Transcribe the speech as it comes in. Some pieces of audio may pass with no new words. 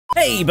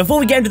Hey, before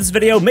we get into this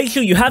video, make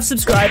sure you have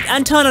subscribed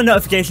and turn on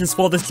notifications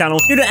for this channel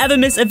so you don't ever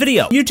miss a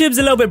video. YouTube's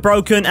a little bit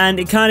broken and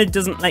it kind of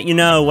doesn't let you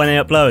know when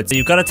I upload, so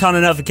you've got to turn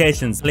on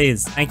notifications,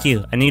 please. Thank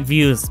you. I need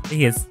views,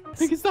 please.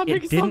 Make it stop,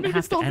 make it stop, make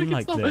it stop, make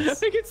it stop,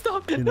 make it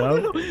stop. You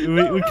know?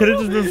 We could have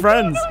just been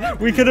friends.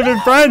 We could have been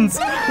friends.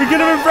 We could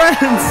have been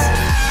friends.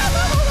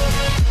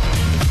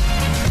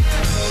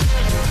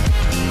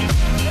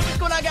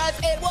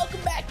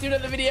 To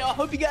another video. I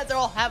hope you guys are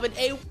all having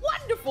a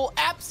wonderful,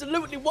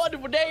 absolutely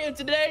wonderful day. And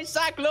today,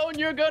 Cyclone,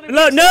 you're gonna be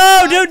don't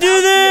do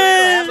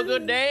this. Have a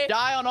good day.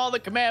 Die on all the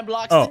command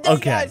blocks. Oh, today,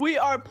 okay. Guys, we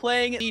are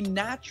playing the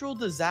natural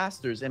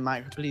disasters in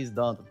Minecraft. Please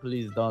don't.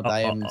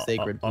 I am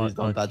sacred. Please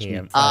don't touch me.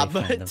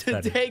 But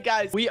today,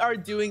 guys, we are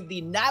doing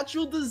the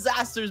natural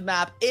disasters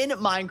map in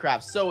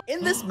Minecraft. So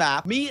in this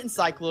map, me and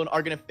Cyclone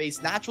are gonna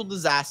face natural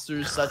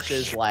disasters such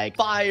as like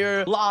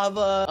fire,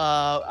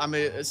 lava. I'm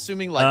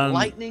assuming like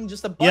lightning,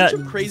 just a bunch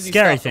of crazy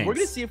stuff. So we're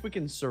gonna see if we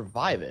can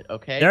survive it,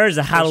 okay? There is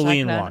a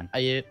Halloween one.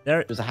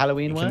 There's a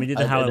Halloween one? Can we do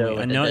the Halloween?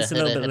 I know it's a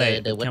little bit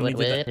late. Can we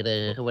do that?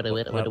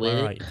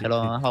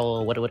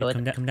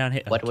 Come down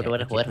here.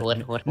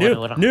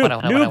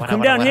 Noob,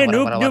 come down here.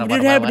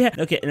 Noob.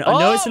 Okay, I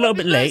know it's a little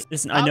bit late.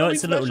 Listen, I know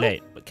it's a little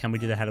late, but can we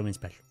do the Halloween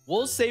special?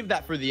 We'll save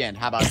that for the end.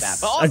 How about that?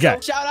 But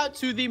also, shout out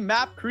to the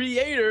map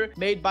creator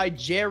made by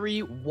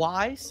Jerry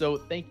Y. So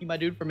thank you, my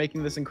dude, for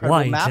making this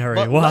incredible map.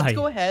 But let's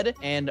go ahead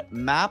and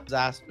map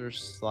disaster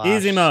 /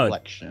 easy mode.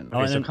 Selection.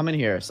 Okay, so come in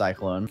here,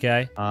 Cyclone.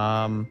 Okay.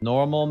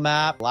 Normal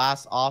map,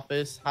 glass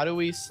office. How do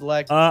we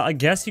select? I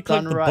guess you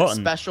click the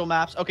button. Special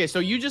maps. Okay, so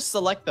you just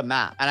select the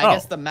map, and I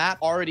guess the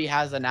map already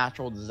has a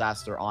natural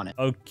disaster on it.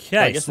 Okay. So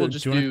I guess we'll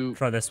just do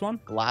try this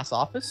one. Glass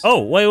office.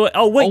 Oh wait.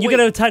 Oh wait. You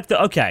gotta attack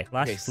the. Okay.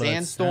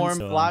 Sandstorm,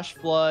 flash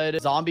flood,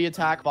 zombie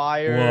attack,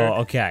 fire. Whoa.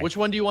 Okay. Which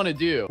one do you want to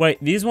do? Wait,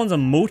 these ones are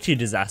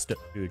multi-disaster,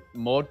 dude.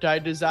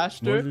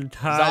 Multi-disaster.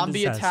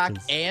 Zombie attack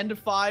and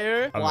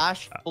fire,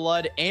 flash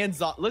flood and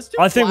zombie. Let's do.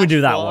 I think we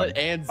do that one.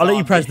 I'll let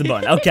you press the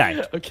button.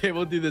 Okay. Okay,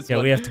 we'll do this one.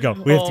 Yeah, we have to go.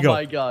 We have to go. Oh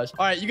my gosh.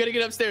 All right, you gotta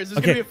get upstairs. There's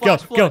okay, gonna be a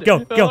flash flood.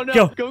 Go. Go.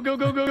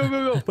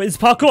 Wait, it's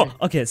parkour.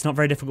 Okay, it's not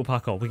very difficult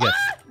parkour. We're good.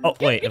 Oh,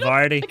 wait, have I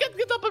already?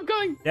 Get up, I'm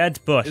going. Dead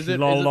bush. Is it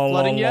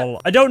flooding yet?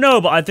 I don't know,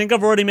 but I think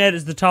I've already made it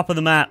to the top of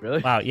the map.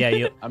 Really? Wow,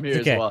 yeah, I'm here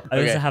as well.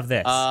 I also have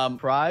this.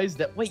 Prize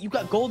that. Wait, you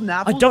got golden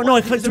apples? I don't know.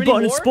 I clicked the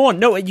button and spawned.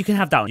 No, you can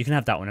have that one. You can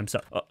have that one. I'm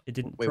sorry. Oh, it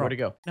didn't. Wait, where'd it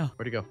go? No.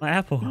 Where'd it go? My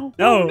apple. No.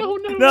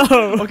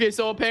 No. Okay,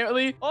 so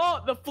apparently,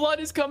 the flood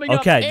is coming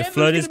up. Okay, the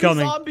flood is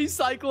coming. Zombie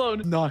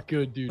cyclone. Not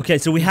good, dude. Okay,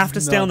 so we have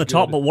to stay on the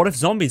top, but what if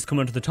zombies come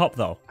onto the top,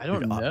 though? I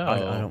don't know.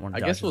 I don't want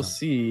to. I guess we'll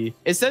see.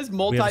 It says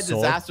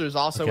multi-disaster is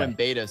also in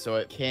beta, so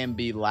it can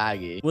be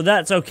laggy. Well,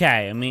 that's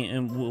okay. I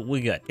mean,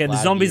 we're good. Yeah, the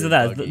zombies are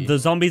there. The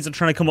zombies are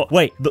trying to come up.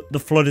 Wait, the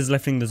flood is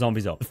lifting the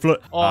zombies up. The flood.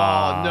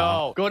 Oh,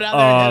 no. Go down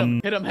there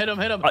and hit him.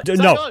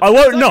 No, I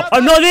won't. No,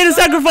 I'm not needing a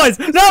sacrifice.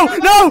 No.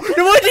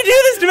 Why'd you do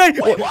this to me?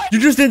 What? You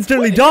just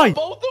instantly died.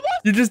 Both of us?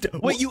 You just.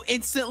 Wait, you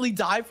instantly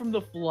die from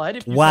the flood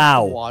if you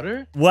wow. the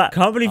water? What?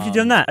 Can't believe you've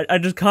done that. I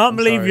just can't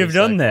believe you've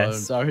done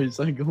this. Sorry,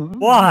 Cyclone.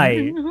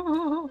 Why?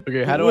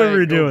 Okay, how do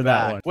I go back?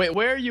 That one? Wait,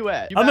 where are you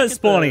at? I'm at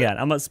spawn again.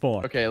 I'm at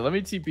spawn. Okay, let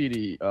me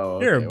TPD. Oh,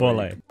 okay, you're a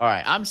bully. All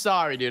right, I'm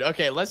sorry, dude.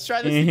 Okay, let's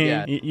try this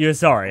again. You're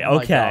sorry. Oh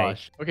okay. My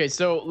gosh. Okay,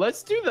 so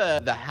let's do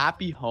the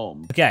happy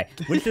home. Okay,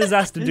 which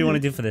disaster do you want to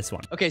do for this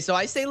one? Okay, so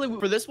I say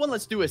for this one,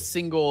 let's do a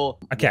single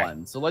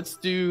one. So let's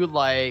do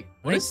like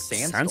what is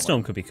sandstorm?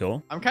 Sandstorm could be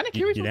cool. I'm kind of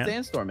curious what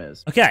sandstorm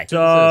is. Okay,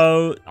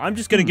 so I'm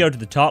just gonna go to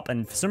the top,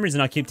 and for some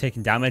reason I keep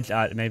taking damage.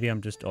 Maybe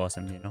I'm just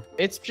awesome, you know.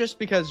 It's just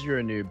because you're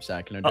a noob,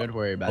 Cyclone. Don't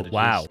worry about it.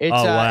 Wow.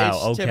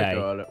 It's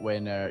typical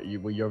when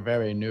you're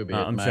very newbie.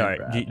 I'm sorry.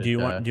 Do you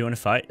want to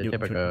fight? I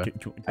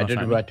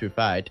don't want to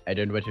fight.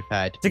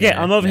 It's okay.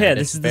 I'm over here.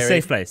 This is the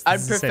safe place. I'm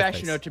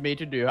professional to me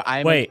to do.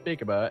 I'm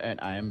unspeakable and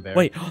I am very.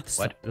 Wait.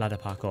 What? Ladder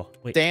parkour.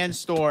 Wait.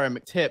 Sandstorm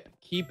tip.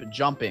 Keep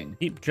jumping.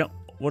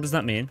 What does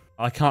that mean?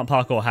 I can't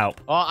parkour. Help.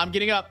 Oh, I'm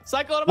getting up.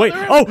 Cyclone. Wait.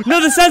 Oh no,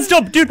 the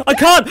sandstorm, dude. I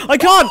can't.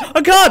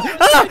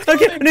 Ah!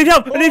 Okay. I need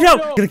help. You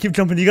gotta keep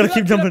jumping. You gotta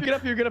keep jumping. Get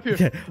up here.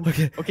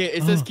 Okay.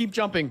 It says keep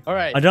jumping. All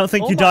right. I don't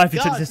think you die if you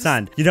touch the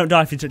sand. You don't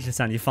die if you touch the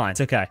sand. You're fine.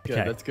 It's okay. Good,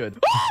 that's good.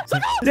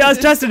 Yeah, I was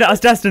testing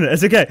it.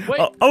 It's okay.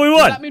 Wait, we won.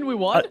 Does that mean we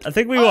won? I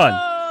think we won.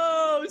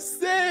 Oh,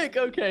 sick.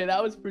 Okay,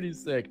 that was pretty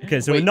sick.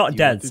 Okay, so we're not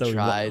dead. So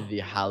try the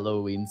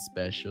Halloween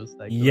specials.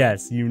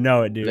 Yes, you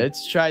know it, dude.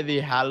 Let's try the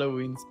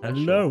Halloween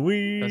special.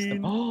 Halloween.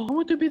 Oh, I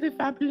want to be the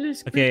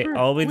fabulous creeper. Okay,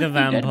 I'll be the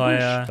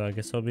vampire. So I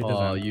guess I'll be the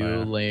vampire. Oh,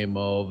 you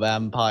lame-o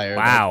vampire.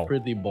 Wow. That's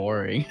pretty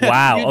boring.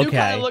 Wow, you do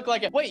kind of look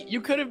like it. Wait,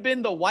 you could have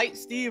been the White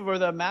Steve or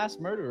the mass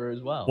murderer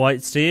as well.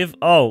 White Steve?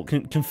 Oh,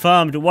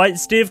 confirmed. White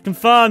Steve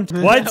confirmed.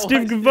 White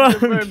Steve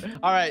confirmed.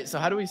 All right, so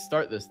how do we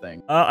start this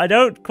thing? I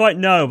don't quite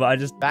know, but I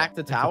just... Back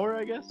to tower,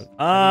 I guess?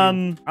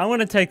 I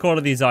want to take all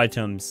of these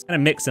items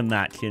and mix and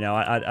match. You know,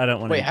 I don't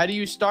want to. Wait, how do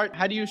you start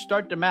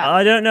the map?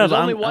 I don't know. There's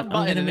only one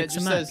button and it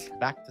just says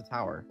back to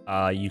tower.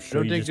 You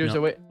sure? I don't think there's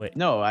a way. Wait.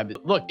 No,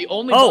 look. The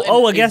only.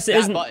 Oh, I guess it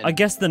isn't. Button. I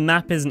guess the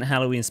map isn't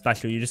Halloween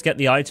special. You just get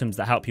the items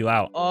that help you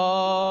out.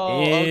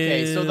 Oh,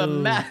 okay. So the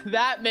map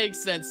that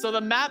makes sense. So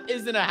the map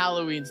isn't a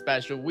Halloween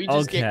special. We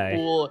just get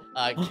cool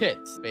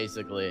kits,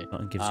 basically.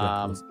 One gives you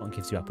apples. One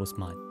gives you apples.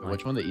 Mine.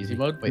 Which one? The easy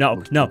mode? Wait,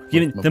 no.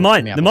 Give me the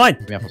mine. The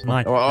mine.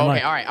 Mine. Oh,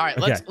 okay. All right.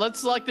 Let's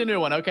select a new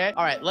one. Okay.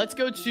 All right. Let's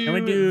go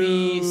to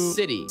the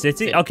city.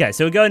 City. Okay.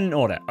 So we're going in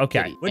order.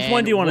 Okay. City. Which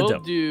one do you want to do?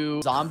 We'll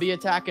do zombie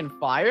attack and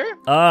fire.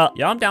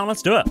 Yeah, I'm down.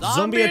 Let's do it.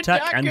 Zombie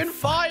attack and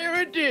fire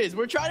it is.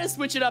 We're trying to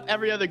switch it up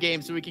every other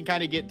game so we can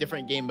kind of get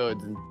different game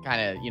modes and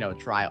kind of,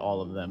 try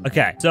all of them.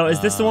 Okay. So is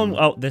this the one?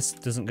 Oh, this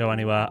doesn't go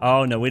anywhere.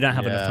 Oh no, we don't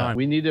have enough time.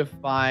 We need to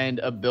find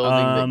a building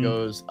that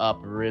goes up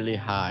really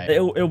high.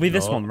 It'll be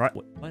this one, right?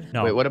 What?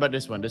 No. Wait, what about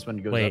this one? This one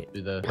goes up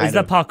to the. Is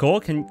that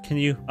parkour? Can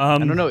you? I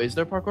don't know. Is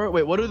there parkour?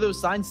 Wait, what do those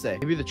signs say?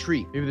 Maybe the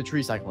tree. Maybe the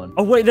tree cyclone.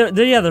 Oh wait, there's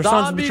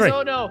signs on the tree.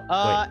 Oh no.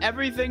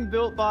 Everything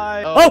built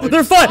by. Oh,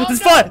 there's fire!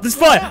 There's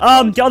fire!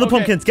 Get on the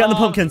pumpkins. Get on the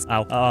pumpkins.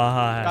 Ow.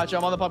 Gotcha.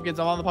 I'm on the pumpkins.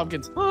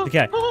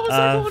 Okay.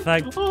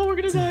 Thanks. Oh, we're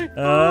gonna die.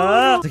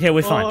 It's okay.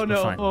 We're fine. Oh no.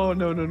 We're fine. Oh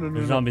no.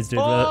 There's zombies, dude.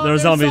 Oh, there are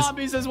zombies.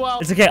 Zombies as well.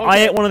 It's okay. I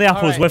ate one of the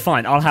apples. We're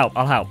fine. I'll help.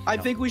 I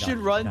think we should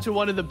run to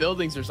one of the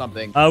buildings or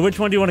something. Which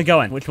one do you want to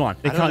go in? Which one?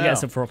 They can't get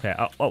us up for up here.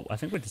 Oh, I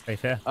think we're just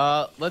safe here.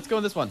 Let's go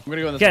in this one. We're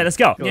gonna go in this one. Okay, let's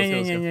go.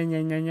 Buildings.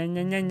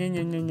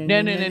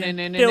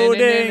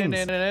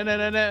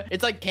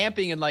 It's like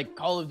camping in like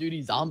Call of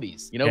Duty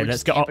Zombies. You know, we're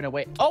just camping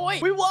away. Oh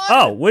wait, we won.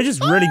 Oh, we're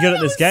just really good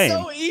at this game.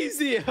 So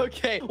easy.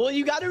 Okay. Well,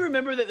 you got to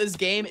remember that this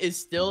game is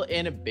still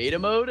in beta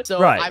mode.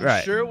 So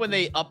I'm sure when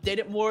they update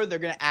it more, they're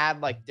gonna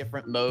add like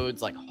different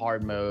modes, like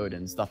hard mode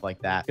and stuff like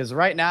that. Because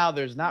right now,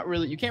 there's not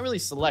really. You can't really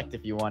select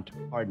if you want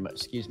hard mode.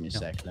 Excuse me a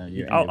sec. No,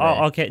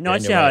 okay. No, I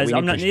see how it is.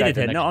 I'm not needed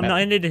here. No, I'm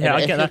not needed here.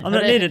 I get that. I'm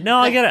not needed. No,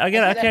 I get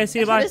it. Okay, see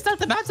you. Bye. Start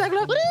the map,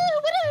 Cyclone. What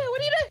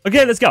are you doing?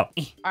 Okay, let's go. All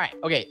right.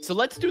 Okay, so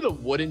let's do the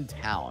wooden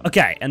town.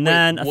 Okay, and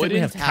then I think we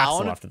have town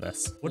castle after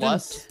this. Wooden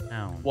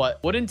town.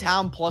 What? Wooden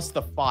town plus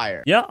the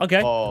fire. Yeah.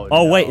 Okay.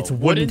 Oh wait, it's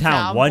wooden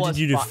town. Why did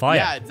you do fire?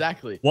 Yeah,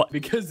 exactly. What?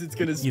 Because it's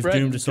gonna spread. You've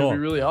doomed us all. It's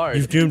gonna be really hard.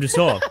 You've doomed us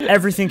all.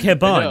 Everything here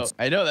burns.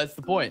 I know. That's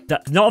the point.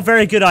 That's not a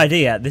very good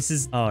idea. This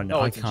is. Oh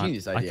no, it's a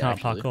genius idea. I can't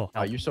parkour.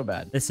 Oh, you're so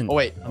bad. Listen. Oh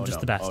wait. I'm just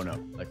the best. Oh no,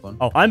 Cyclone.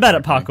 Oh, I'm bad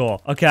at parkour.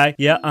 Okay.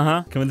 Yeah.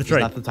 Come in the tree.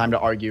 It's not the time to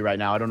argue right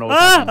now. I don't know.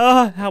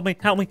 Help me.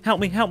 Help me.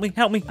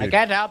 I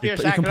can't help you. You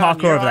can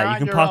parkour over there. You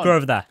can parkour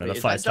over there.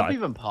 Is that jump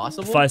even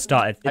possible? The fire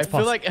started. I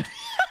feel like.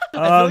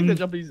 I feel like the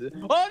jump is.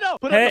 Oh no!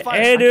 Put out the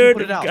fire. Hey,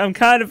 dude. I'm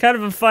kind of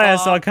on fire,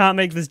 so I can't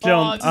make this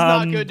jump. Oh, this is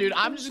not good, dude.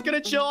 I'm just gonna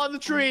chill on the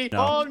tree. No.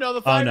 Oh no,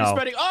 the fire is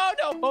spreading. Oh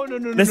no! Oh no!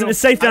 Listen, it's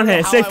safe down here.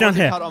 It's safe down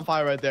here. Caught on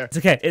fire right there. It's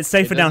okay. It's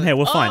safer down here.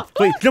 We're fine.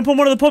 Wait, jump on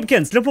one of the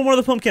pumpkins. Are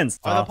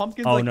the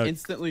pumpkins like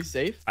instantly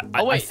safe?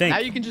 Oh wait, now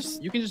you can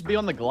just be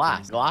on the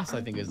glass. Glass,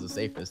 I think, is the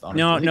safest.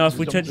 Honestly. No. If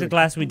we touch the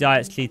glass, we die.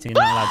 It's cheating.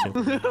 You're not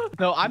allowed to.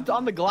 No, I'm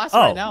on the glass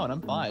right now, and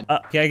I'm fine.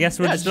 Okay, I guess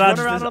we're just allowed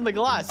to run around on the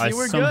glass. See,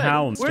 we're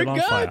good. We're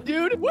good,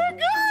 dude. We're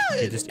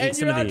good. Just eat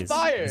some of these.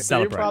 Fire. So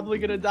you're probably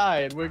gonna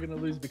die, and we're gonna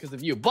lose because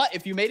of you. But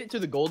if you made it to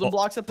the golden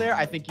blocks up there,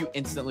 I think you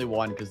instantly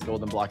won because the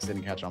golden blocks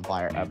didn't catch on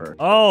fire ever.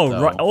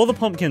 Oh, right. All the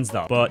pumpkins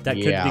though, but that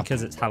could be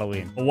because it's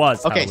Halloween. Or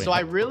was okay, Halloween. So I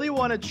really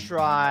want to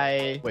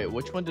try. Wait,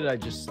 which one did I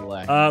just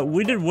select?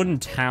 We did wooden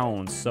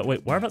towns. So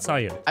wait, whereabouts are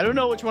you? I don't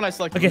know which one I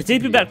selected. Okay,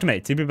 TP back to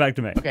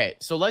me. Okay,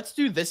 so let's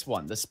do this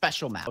one, the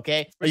special map.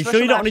 Okay. Are you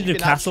sure you don't need to do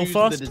castle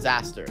first? The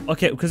disaster.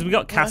 Okay, because we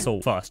got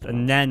castle first,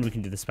 and then we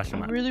can do the special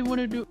map. I really want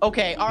to do.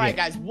 Okay, all right,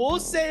 guys. We'll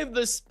save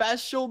the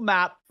special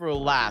map for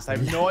last. I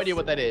have no idea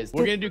what that is.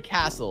 We're gonna do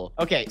castle.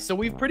 Okay, so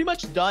we've pretty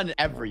much done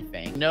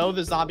everything. We know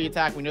the zombie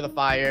attack. We know the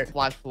fire,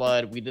 flash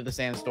flood. We did the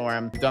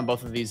sandstorm. We've done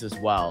both of these as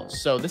well.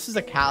 So this is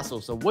a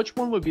castle. So which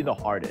one would be the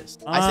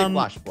hardest? I say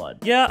flash flood.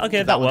 Yeah.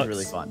 Okay, that works.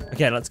 Really fun.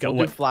 Okay, let's go.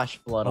 We'll do flash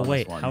flood. Oh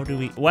wait, how do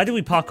we? Why do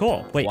we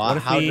parkour? Wait, what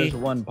if how does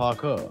one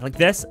parkour? Like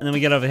this, and then we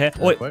get over here.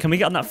 Oh, wait, can we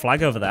get on that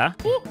flag over there?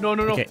 No.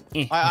 Okay.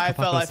 I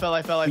fell.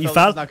 You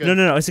fell?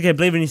 No. It's okay.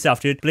 Believe in yourself,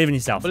 dude. Believe in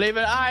yourself. Believe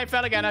it. I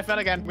fell again. I'm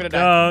gonna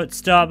die. Don't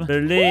stop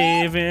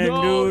believing.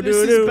 No, this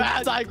is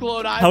bad,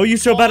 Cyclone. How are you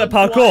so bad at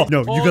parkour?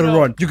 No, you gotta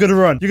run. You gotta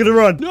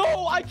run.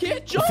 No, I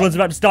can't jump. The flood's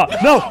about to start.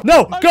 No.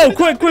 Go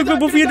quick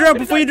before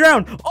you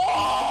drown.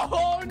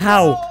 Oh,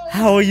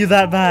 How are you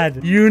that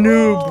bad? You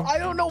noob. I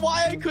don't know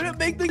why I couldn't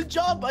make the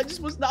jump. I just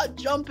was not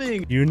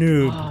jumping. You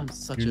noob. Oh, I'm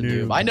such a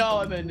noob. I know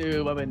I'm a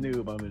noob. I'm a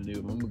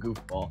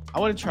goofball. I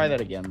want to try that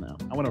again though.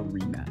 I want a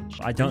rematch.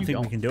 I don't think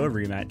we can do a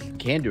rematch. We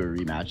can do a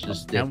rematch.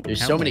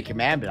 There's so many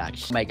command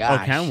blocks. Oh my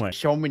gosh. Oh, can we?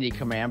 So many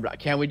command blocks.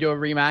 Can we do a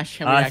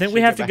rematch? I think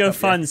we have to go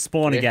find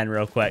spawn again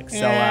real quick.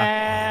 So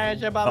how are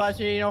you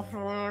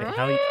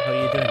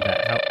doing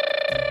that?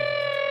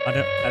 I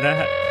don't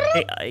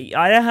Hey,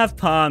 I don't have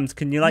palms.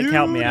 Can you like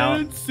help me out? I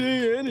didn't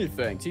see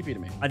anything. TP to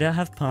me. I don't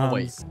have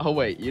palms. Oh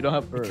wait, you don't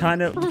have birds. You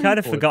kind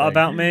of forgot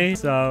about me,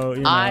 so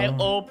you know. I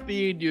OP'd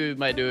you,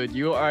 my dude.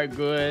 You are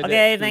good.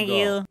 Okay, thank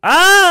you.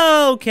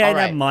 Oh, okay,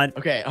 never mind.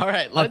 Okay, all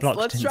right.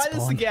 Let's try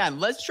this again.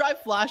 Let's try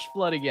Flash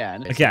Flood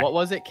again. Okay. So what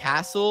was it?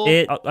 Castle.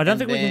 I don't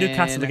think we can do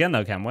castle again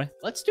though, can we?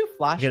 Let's do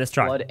Flash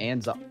Flood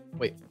and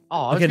wait.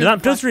 Oh, okay, the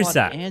map does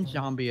reset. And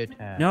zombie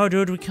attack. No,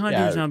 dude, we can't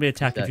do zombie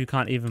attack if you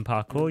can't even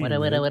parkour.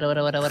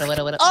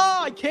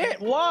 Oh, I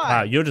can't. Why?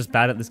 Wow, you're just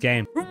bad at this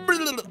game.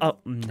 Oh,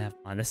 never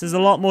mind. This is a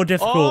lot more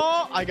difficult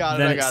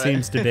than it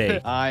seems to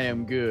be. I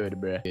am good,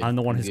 bro. I'm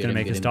the one who's gonna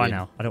make us die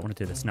now. I don't want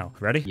to do this. No.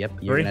 Ready? Yep.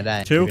 You're gonna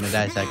die. 2. You're gonna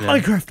die, Cyclone.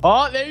 Minecraft.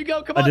 Oh, there you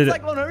go. Come on,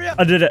 Cyclone. Hurry up.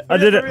 I did it.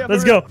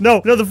 Let's go. No,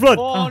 the flood.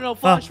 Oh no,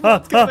 Flash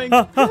Flood's coming.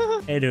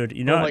 Hey, dude,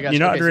 you're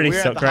not really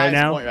stuck right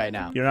now.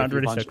 You're not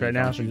really stuck right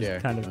now.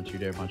 Don't you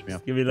dare punch me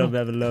off. Give me a little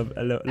bit of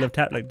a love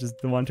tap, like just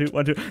the 1, 2,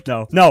 1, 2.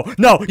 No,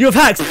 you have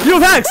hacks.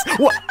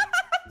 What?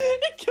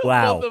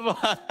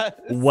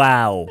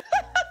 Wow.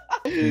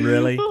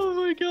 Really? Oh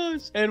my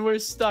gosh. And we're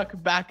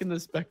stuck back in the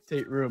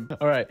spectate room.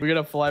 All right, we're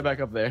gonna fly back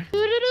up there.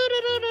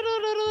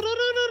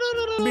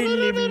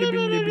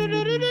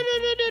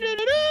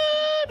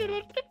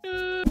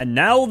 And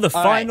now the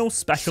final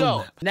special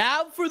map.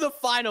 Now for the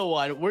final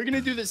one, we're gonna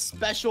do the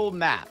special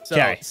map.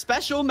 So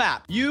special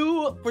map.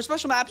 For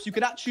special maps, you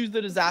cannot choose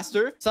the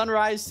disaster.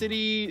 Sunrise,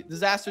 city,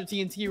 disaster,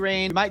 TNT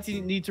rain. You might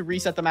need to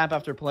reset the map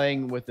after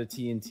playing with the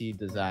TNT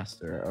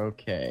disaster.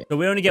 Okay. So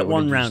we only get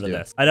one round of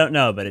this. I don't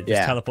know, but it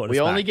just teleported us We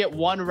only get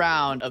one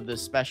round of the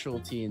special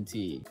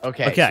TNT.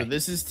 Okay. So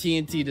this is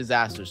TNT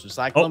disaster. So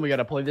Cyclone, we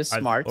gotta play this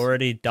smart. I've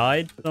already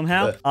died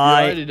somehow.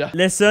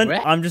 Listen,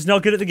 I'm just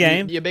not good at the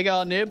game. You big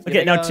old noob.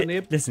 Okay, now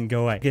listen,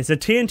 go away. Okay, so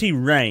TNT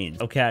rain,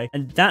 okay?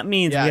 And that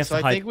means we have to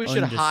hide. I think we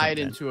should hide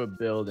into a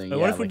building.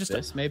 What if we just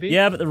this, maybe?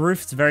 Yeah, but the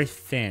roof's very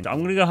thin.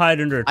 I'm gonna go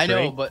hide under a tree. I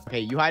know, but okay,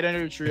 you hide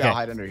under a tree, I'll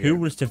hide under here. Who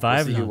will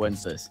survive? Who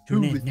wins this?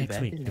 Next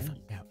week.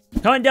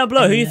 Comment down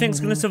below who you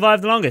think's gonna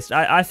survive the longest.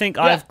 I think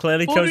I've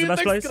clearly chosen the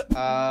best place.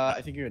 I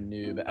think you're a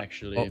noob,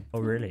 actually. Oh,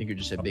 really? I think you're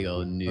just a big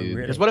old noob.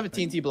 Because what if a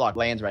TNT block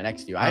lands right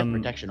next to you? I have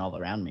protection all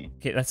around me.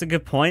 Okay, that's a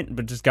good point,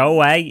 but just go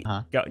away.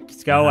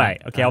 Just go away.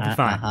 Okay, I'll be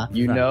fine.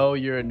 You know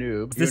you're a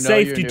noob. The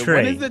safety tree.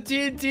 When is the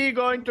TNT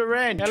going to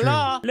rain?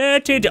 Hello?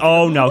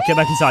 Oh no, get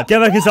back inside. Get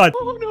back inside.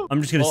 Oh no.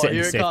 I'm just gonna sit in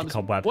the safety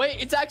cobweb. Wait,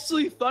 it's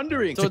actually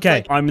thundering. It's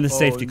okay. I'm in the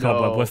safety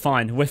cobweb. We're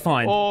fine. We're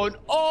fine.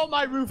 Oh,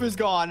 my roof is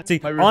gone. See,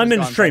 I'm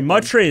in the tree. My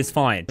tree is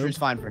fine. Tree's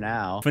fine for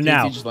now. For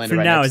now,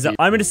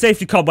 I'm in a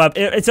safety cobweb.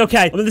 It's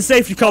okay. I'm in the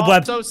safety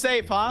cobweb. So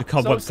safe, huh? The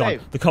cobweb's gone.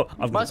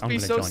 Must be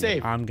so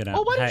safe. I'm gonna.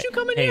 Oh, why don't you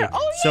come in here?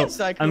 Oh, yes.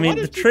 I mean,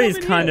 the tree's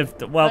kind of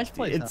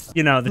it's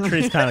the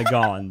tree's kind of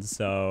gone.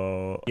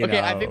 So okay,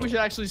 I think we should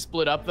actually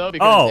split up though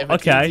because if a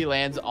TNT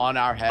lands on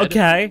our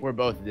head, we're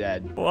both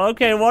dead. Well,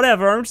 okay,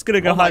 whatever. I'm just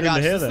gonna go hide under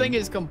here. This thing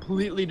is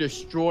completely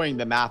destroying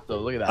the map though.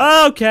 Look at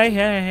that. Okay,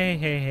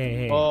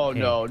 hey. Oh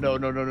no.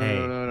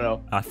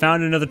 I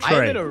found another tree.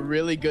 I'm in a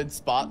really good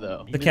spot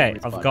though. Okay,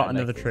 I've got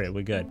another tree.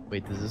 We're good.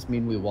 Wait, does this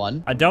mean we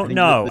won? I don't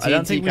know. I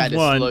don't think we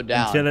won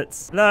until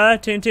it's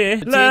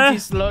TNT. TNT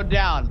slowed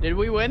down. Did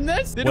we win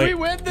this? Did we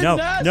win this?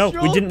 No,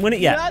 we didn't win it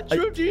yet. Do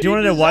you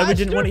want to know why we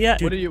didn't win it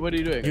yet? What are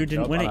you doing? You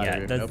didn't win it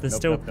yet. There's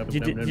still. You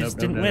just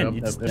didn't win.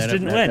 You just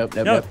didn't win.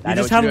 No, you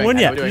just haven't won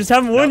yet. You just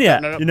haven't won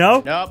yet. You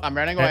know? Nope, I'm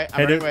running away.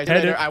 Hey, dude.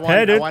 I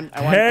won.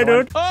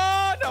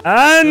 Oh no!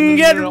 And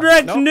get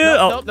wrecked, no!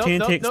 Oh,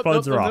 TNT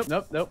explodes are off.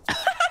 Nope.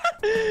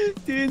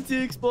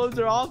 TNT explodes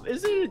are off.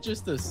 Isn't it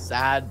just a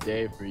sad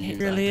day for you? It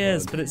really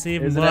is, but it's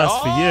even worse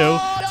for you.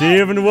 It's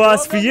even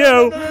worse for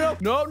you.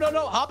 No.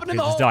 Hop in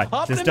the hole.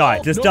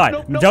 Just die.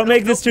 Don't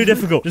make this too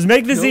difficult. Just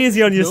make this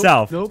easy on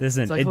yourself.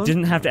 Listen, it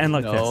didn't have to end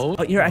like this. Oh,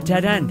 you're at a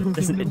dead end.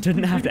 Listen, it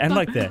didn't have to end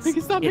like this. It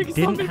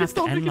didn't have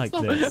to end like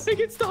this.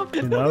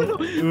 You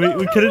know?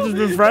 We could have just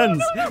been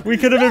friends. We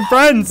could have been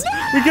friends.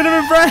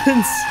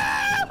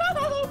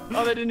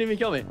 Oh, they didn't even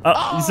kill me.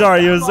 Oh,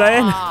 sorry, you were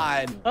saying?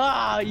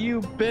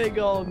 You big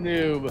old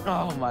noob.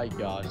 Oh my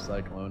gosh,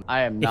 Cyclone.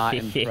 I am not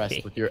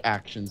impressed with your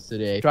actions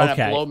today. Trying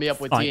to blow me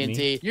up with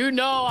TNT. You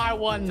know I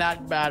won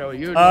that battle.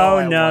 You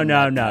know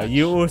no.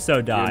 You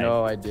also died. You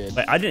know I did.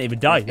 Wait, I didn't even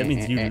die. That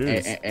means you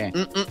lose.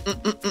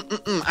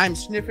 I'm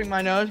sniffing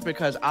my nose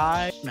because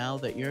I smell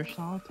that you're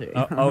salty.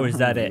 Oh, is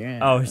that it?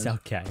 Oh, it's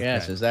okay.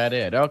 Yes, is that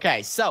it?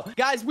 Okay, so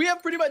guys, we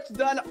have pretty much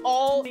done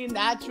all the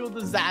natural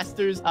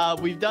disasters.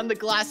 We've done the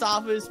glass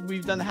office.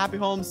 We've done the Happy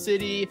Home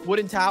City,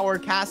 Wooden Tower,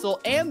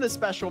 Castle, and the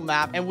special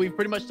map, and we've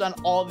pretty much done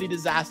all the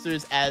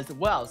disasters as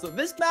well. So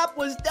this map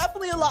was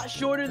definitely a lot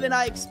shorter than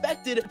I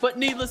expected, but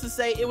needless to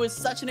say, it was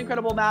such an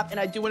incredible map, and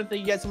I do want to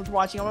thank you guys so much for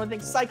watching. I want to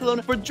thank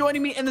Cyclone for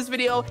joining me in this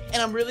video,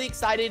 and I'm really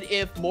excited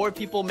if more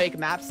people make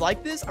maps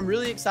like this. I'm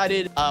really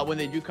excited when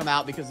they do come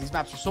out because these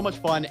maps are so much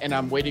fun, and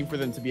I'm waiting for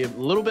them to be a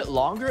little bit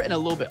longer and a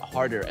little bit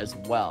harder as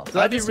well. So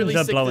that'd be really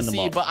sick to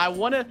see, but I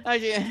want to...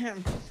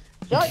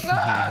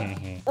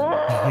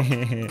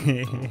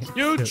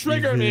 You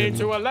trigger me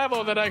to a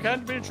level that I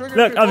can't be triggered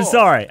Look, before. I'm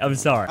sorry. I'm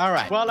sorry. All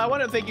right. Well, I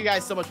want to thank you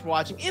guys so much for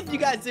watching. If you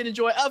guys did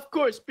enjoy, of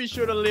course, be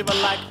sure to leave a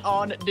like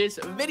on this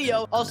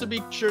video. Also,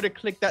 be sure to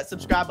click that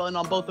subscribe button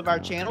on both of our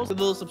channels. The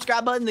little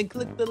subscribe button, then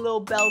click the little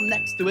bell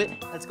next to it.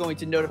 That's going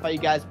to notify you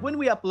guys when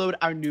we upload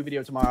our new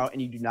video tomorrow,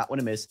 and you do not want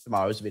to miss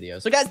tomorrow's video.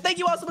 So, guys, thank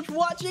you all so much for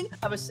watching.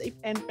 Have a safe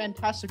and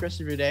fantastic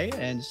rest of your day.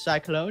 And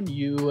Cyclone,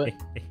 you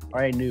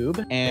are a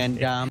noob. And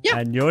yeah,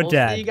 and you're we'll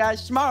dead. see you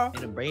guys tomorrow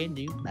in a brand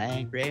new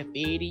Minecraft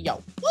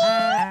video.